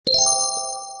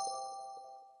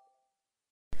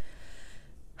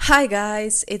Hi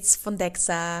guys, it's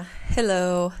Fondexa.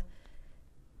 Hello.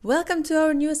 Welcome to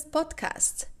our newest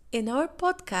podcast. In our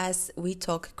podcast, we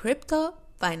talk crypto,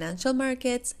 financial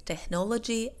markets,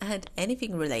 technology, and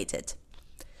anything related.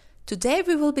 Today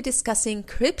we will be discussing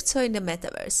crypto in the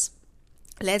metaverse.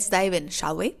 Let's dive in,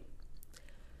 shall we?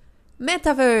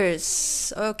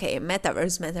 Metaverse. Okay,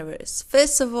 metaverse.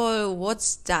 First of all,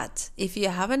 what's that? If you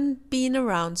haven't been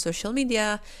around social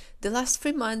media the last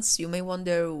 3 months, you may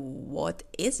wonder, what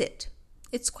is it?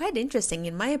 It's quite interesting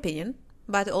in my opinion,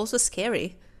 but also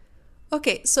scary.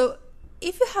 Okay, so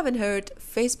if you haven't heard,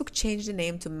 Facebook changed the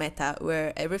name to Meta,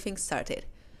 where everything started.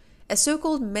 A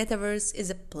so-called metaverse is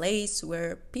a place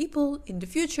where people in the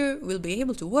future will be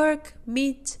able to work,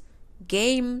 meet,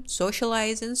 game,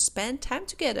 socialize, and spend time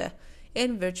together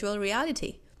in virtual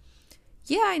reality.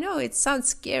 Yeah, I know, it sounds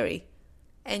scary.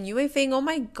 And you may think, oh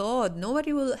my god,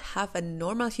 nobody will have a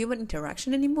normal human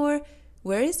interaction anymore.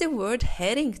 Where is the world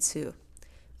heading to?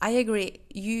 I agree.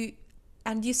 You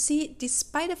see,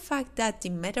 despite the fact that the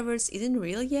metaverse isn't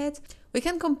real yet, we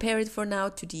can compare it for now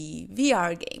to the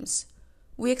VR games.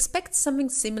 We expect something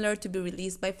similar to be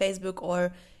released by Facebook,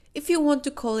 or if you want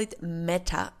to call it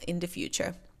Meta, in the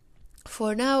future.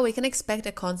 For now, we can expect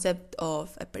a concept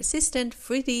of a persistent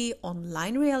 3D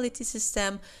online reality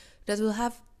system that will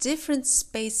have different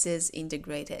spaces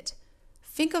integrated.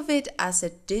 Think of it as a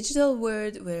digital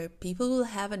world where people will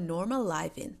have a normal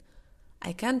life in.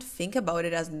 I can't think about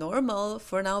it as normal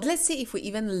for now. Let's see if we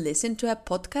even listen to a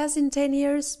podcast in 10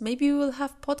 years. Maybe we will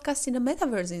have podcasts in the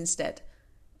metaverse instead.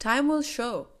 Time will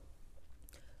show.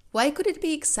 Why could it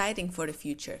be exciting for the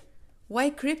future?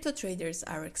 Why crypto traders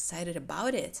are excited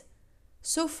about it?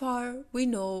 So far, we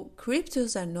know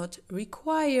cryptos are not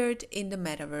required in the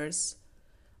metaverse,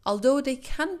 although they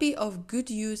can be of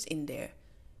good use in there.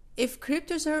 If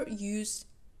cryptos are used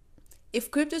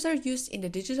in the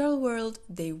digital world,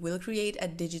 they will create a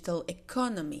digital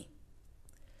economy.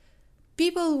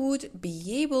 People would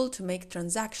be able to make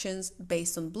transactions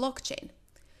based on blockchain.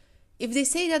 If they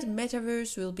say that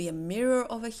metaverse will be a mirror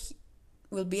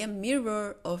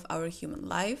of our human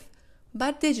life,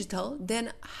 but digital,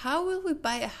 then how will we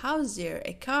buy a house there,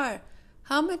 a car?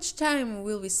 How much time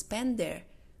will we spend there?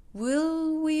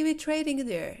 Will we be trading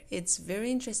there? It's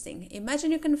very interesting.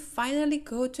 Imagine you can finally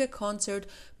go to a concert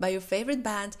by your favorite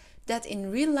band that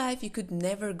in real life you could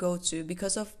never go to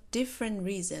because of different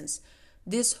reasons.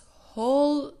 This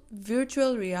whole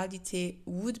virtual reality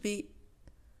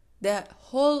the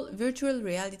whole virtual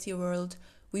reality world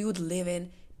we would live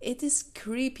in. It is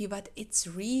creepy, but it's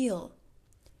real.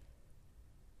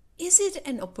 Is it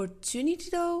an opportunity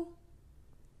though?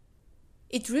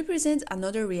 It represents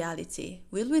another reality.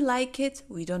 Will we like it?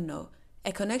 We don't know.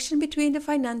 A connection between the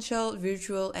financial,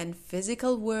 virtual, and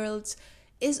physical worlds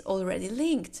is already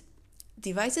linked.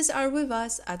 Devices are with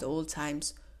us at all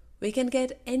times. We can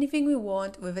get anything we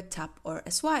want with a tap or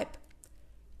a swipe.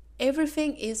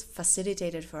 Everything is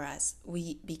facilitated for us.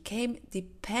 We became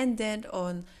dependent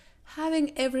on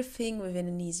having everything within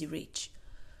an easy reach.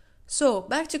 So,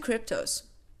 back to cryptos,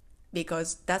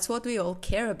 because that's what we all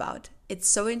care about. It's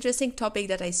so interesting topic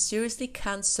that I seriously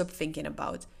can't stop thinking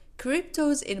about.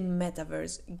 Cryptos in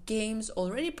metaverse games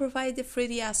already provide the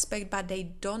 3D aspect, but they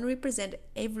don't represent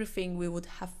everything we would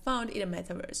have found in a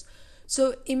metaverse.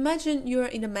 So imagine you're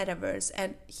in a metaverse,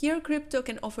 and here crypto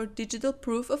can offer digital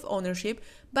proof of ownership,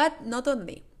 but not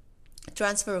only.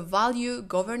 Transfer of value,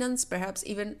 governance, perhaps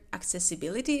even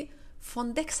accessibility.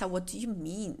 Fondexa, what do you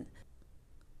mean?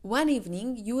 One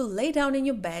evening, you will lay down in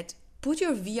your bed, put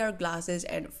your VR glasses,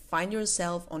 and find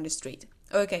yourself on the street.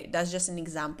 Okay, that's just an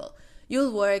example.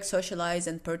 You'll work, socialize,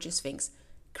 and purchase things.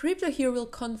 Crypto here will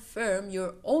confirm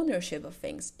your ownership of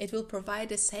things. It will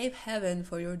provide a safe haven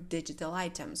for your digital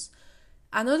items.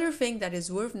 Another thing that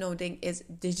is worth noting is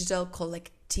digital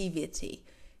collectivity.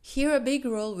 Here, a big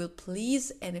role will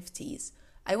please NFTs.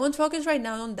 I won't focus right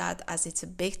now on that as it's a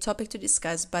big topic to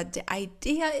discuss, but the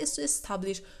idea is to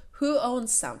establish who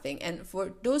owns something, and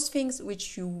for those things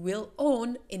which you will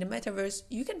own in the metaverse,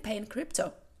 you can pay in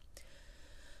crypto.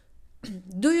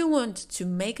 Do you want to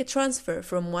make a transfer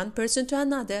from one person to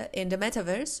another in the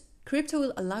metaverse? Crypto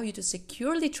will allow you to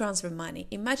securely transfer money.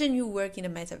 Imagine you work in a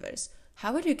metaverse.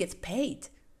 How will you get paid?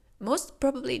 Most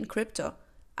probably in crypto.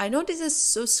 I know this is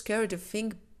so scary to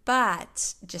think,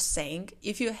 but just saying,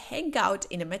 if you hang out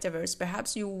in a metaverse,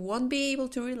 perhaps you won't be able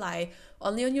to rely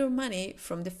only on your money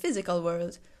from the physical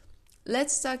world.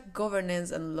 Let's talk governance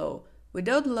and law.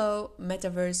 Without law,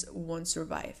 metaverse won't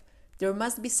survive. There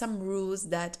must be some rules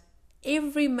that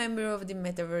every member of the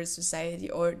metaverse society,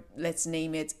 or let's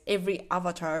name it, every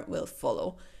avatar will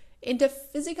follow. In the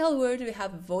physical world, we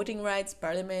have voting rights,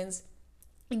 parliaments,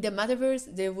 in the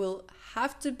metaverse, there will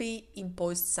have to be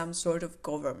imposed some sort of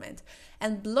government.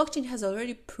 And blockchain has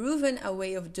already proven a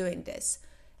way of doing this.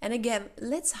 And again,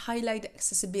 let's highlight the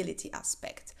accessibility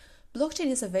aspect. Blockchain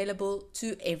is available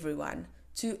to everyone,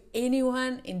 to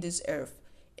anyone in this earth.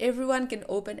 Everyone can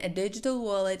open a digital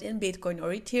wallet in Bitcoin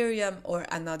or Ethereum or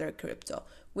another crypto.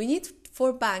 We need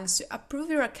for banks to approve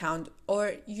your account,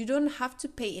 or you don't have to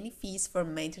pay any fees for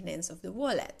maintenance of the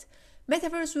wallet.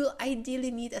 Metaverse will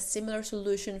ideally need a similar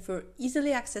solution for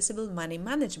easily accessible money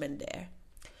management there.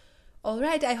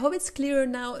 Alright, I hope it's clear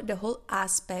now. The whole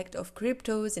aspect of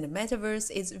cryptos in the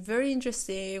metaverse is very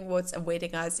interesting, what's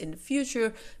awaiting us in the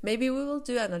future. Maybe we will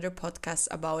do another podcast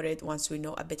about it once we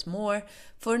know a bit more.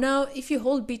 For now, if you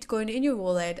hold Bitcoin in your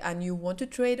wallet and you want to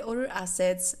trade other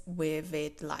assets with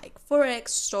it like Forex,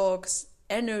 stocks,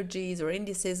 energies or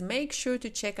indices, make sure to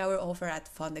check our offer at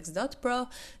fondex.pro.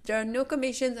 There are no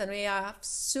commissions and we have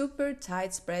super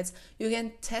tight spreads. You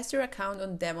can test your account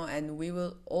on demo and we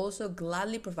will also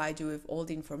gladly provide you with all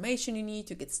the information you need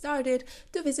to get started.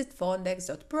 To visit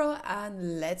fondex.pro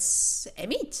and let's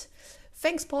meet.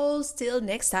 Thanks, Paul. Till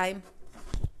next time.